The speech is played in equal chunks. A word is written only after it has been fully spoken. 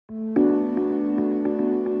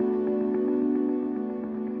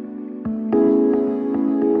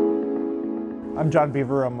I'm John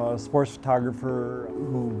Biever. I'm a sports photographer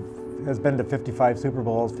who has been to 55 Super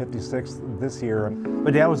Bowls, 56 this year. My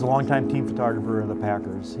dad was a longtime team photographer of the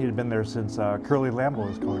Packers. He had been there since Curly Lambeau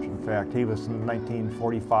was coach. In fact, he was in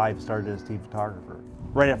 1945, started as team photographer.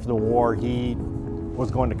 Right after the war, he was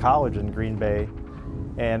going to college in Green Bay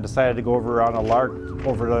and decided to go over on a lark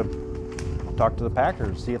over to talk to the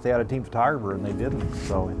Packers, see if they had a team photographer, and they didn't.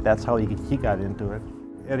 So that's how he got into it.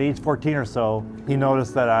 At age 14 or so, he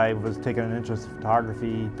noticed that I was taking an interest in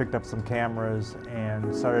photography, picked up some cameras,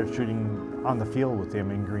 and started shooting on the field with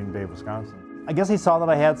him in Green Bay, Wisconsin. I guess he saw that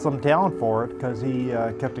I had some talent for it because he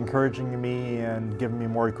kept encouraging me and giving me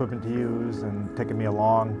more equipment to use and taking me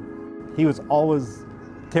along. He was always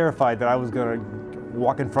terrified that I was going to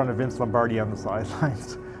walk in front of Vince Lombardi on the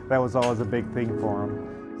sidelines. That was always a big thing for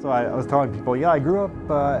him. So I was telling people, yeah, I grew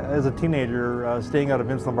up as a teenager staying out of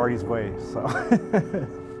Vince Lombardi's way. So.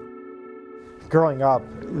 Growing up,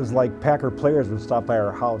 it was like Packer players would stop by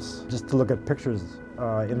our house just to look at pictures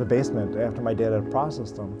in the basement after my dad had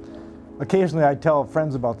processed them. Occasionally I'd tell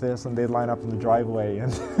friends about this and they'd line up in the driveway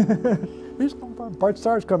and Bart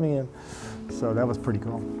Starr's coming in. So that was pretty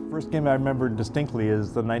cool. First game I remember distinctly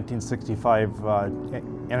is the 1965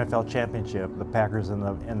 NFL Championship, the Packers and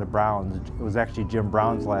the Browns. It was actually Jim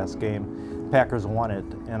Brown's last game. The Packers won it,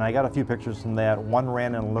 and I got a few pictures from that. One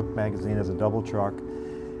ran in Look magazine as a double truck,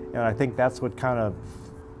 and I think that's what kind of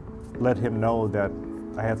let him know that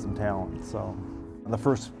I had some talent. So the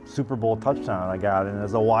first Super Bowl touchdown I got, and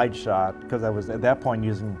as a wide shot, because I was at that point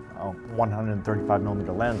using a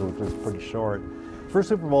 135mm lens, which was pretty short. First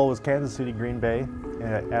Super Bowl was Kansas City, Green Bay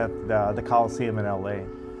at the Coliseum in LA.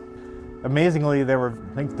 Amazingly, there were,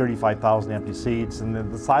 I think, 35,000 empty seats, and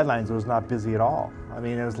the sidelines was not busy at all. I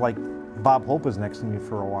mean, it was like Bob Hope was next to me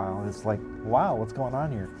for a while, and it's like, wow, what's going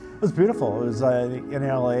on here? It was beautiful. It was in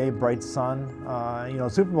LA, bright sun. You know,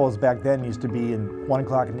 Super Bowls back then used to be in 1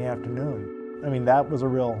 o'clock in the afternoon. I mean, that was a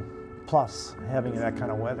real plus, having that kind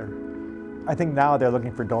of weather. I think now they're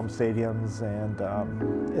looking for dome stadiums,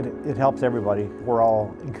 and it helps everybody. We're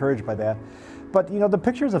all encouraged by that. But you know, the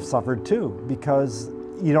pictures have suffered too, because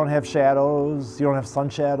you don't have shadows, you don't have sun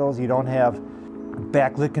shadows, you don't have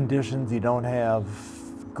backlit conditions, you don't have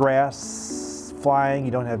grass flying,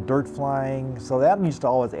 you don't have dirt flying. So that needs to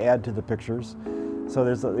always add to the pictures. So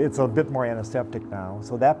it's a bit more antiseptic now.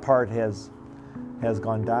 So that part has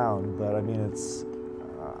gone down, but I mean, it's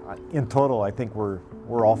in total, I think we're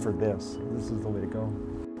all for this. This is the way to go.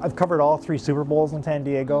 I've covered all 3 Super Bowls in San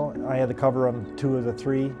Diego. I had to cover them 2 of the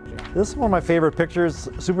 3. This is one of my favorite pictures,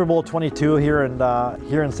 Super Bowl 22 here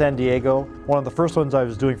in San Diego. One of the first ones I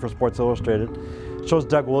was doing for Sports Illustrated. It shows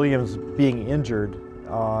Doug Williams being injured,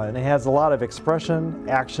 and it has a lot of expression,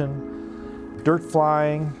 action, dirt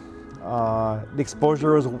flying. The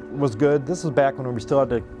exposure was good. This is back when we still had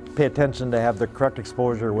to pay attention to have the correct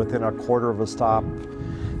exposure within a quarter of a stop.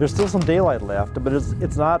 There's still some daylight left, but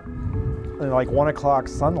it's not like 1 o'clock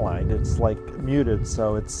sunlight. It's like muted,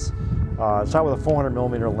 so it's shot with a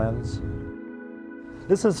 400mm lens.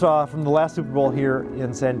 This is from the last Super Bowl here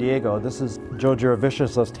in San Diego. This is Joe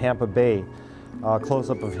Juravicius' Tampa Bay,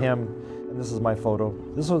 close-up of him, and this is my photo.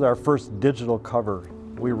 This was our first digital cover.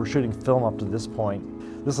 We were shooting film up to this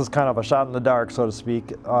point. This is kind of a shot in the dark, so to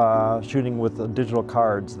speak, shooting with digital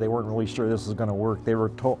cards. They weren't really sure this was going to work. They were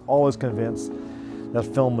always convinced that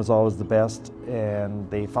film was always the best, and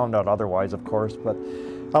they found out otherwise, of course. But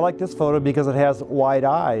I like this photo because it has wide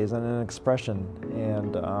eyes and an expression,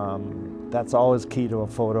 and that's always key to a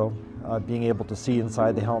photo, being able to see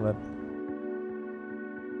inside the helmet.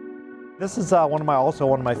 This is also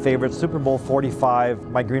one of my favorites, Super Bowl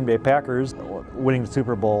 45, my Green Bay Packers winning the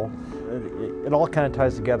Super Bowl. It all kind of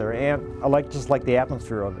ties together, and I just like the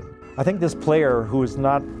atmosphere of it. I think this player, who is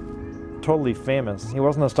not totally famous, he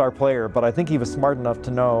wasn't a star player, but I think he was smart enough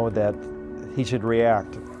to know that he should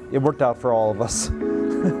react. It worked out for all of us.